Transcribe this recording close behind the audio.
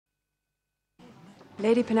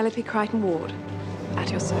Lady Penelope Crichton Ward, at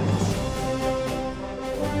your service.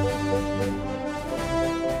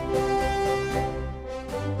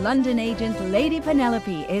 London agent Lady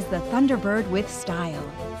Penelope is the Thunderbird with style.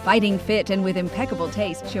 Fighting fit and with impeccable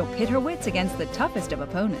taste, she'll pit her wits against the toughest of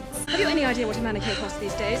opponents. Have you any idea what a manicure costs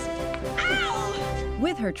these days? Ow!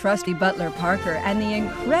 With her trusty butler Parker and the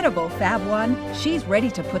incredible Fab One, she's ready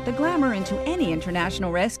to put the glamour into any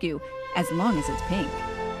international rescue, as long as it's pink.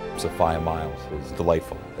 Sophia Myles is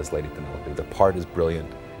delightful as Lady Penelope. The part is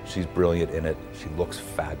brilliant. She's brilliant in it. She looks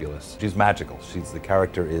fabulous. She's magical. The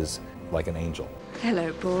character is like an angel.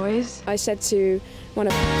 Hello, boys. I said to one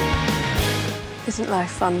of... Isn't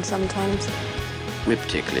life fun sometimes? Me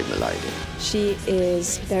particularly, my lady. She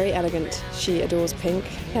is very elegant. She adores pink.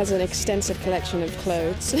 Has an extensive collection of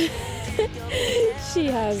clothes. She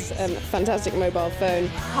has a fantastic mobile phone.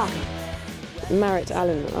 Marit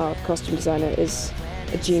Allen, our costume designer, is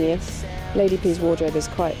a genius. Lady P's wardrobe is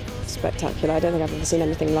quite spectacular. I don't think I've ever seen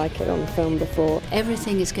anything like it on film before.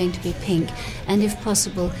 Everything is going to be pink and, if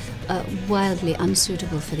possible, wildly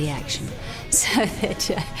unsuitable for the action. So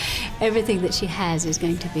that everything that she has is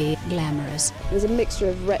going to be glamorous. There's a mixture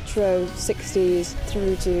of retro 60s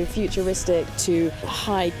through to futuristic to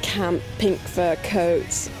high camp pink fur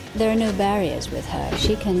coats. There are no barriers with her.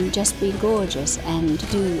 She can just be gorgeous and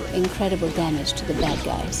do incredible damage to the bad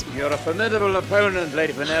guys. You're a formidable opponent,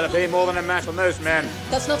 Lady Penelope, more than a match for most men.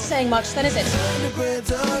 That's not saying much, then, is it?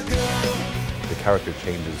 The character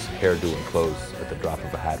changes hairdo and clothes at the drop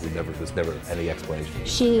of a hat. There's never any explanation.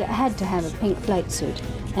 She had to have a pink flight suit,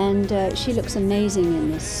 and she looks amazing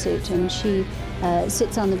in this suit, and she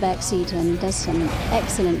sits on the back seat and does some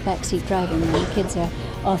excellent backseat driving when the kids are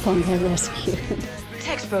off on their rescue.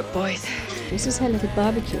 Textbook, boys. This is her little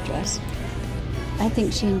barbecue dress. I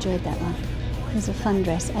think she enjoyed that one. It was a fun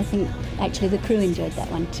dress. I think actually the crew enjoyed that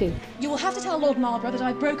one too. You will have to tell Lord Marlborough that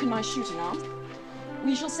I've broken my shooting arm.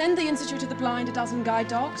 We shall send the Institute of the Blind a dozen guide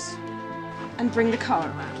dogs and bring the car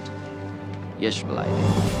around. Yes, my lady.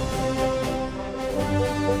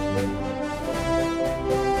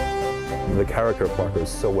 The character of Parker is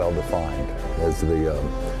so well defined as the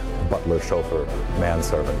butler, chauffeur,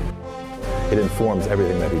 manservant. It informs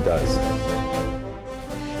everything that he does.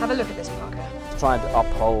 Have a look at this, Parker. Trying to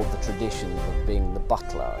uphold the tradition of being the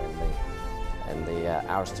butler in the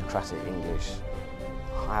aristocratic English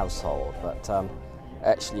household, but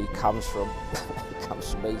actually comes from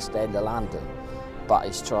East End of London, but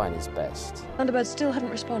he's trying his best. Thunderbirds still haven't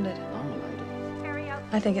responded. No, my lady.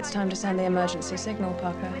 I think it's time to send the emergency signal,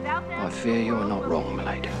 Parker. I fear you are not wrong, my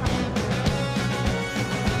lady.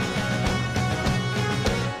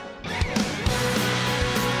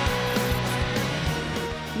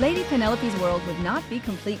 Lady Penelope's world would not be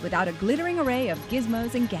complete without a glittering array of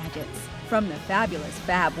gizmos and gadgets. From the fabulous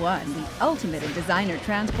Fab One, the ultimate in designer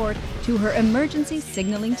transport, to her emergency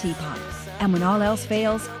signaling teapot. And when all else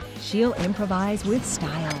fails, she'll improvise with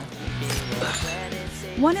style.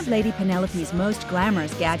 One of Lady Penelope's most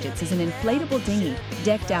glamorous gadgets is an inflatable dinghy,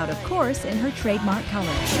 decked out, of course, in her trademark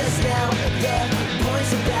color.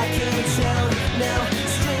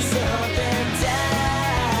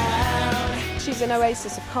 She's an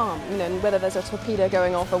oasis of calm, you know, and whether there's a torpedo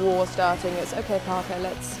going off, a war starting, it's okay, Parker,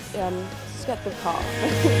 let's get the car.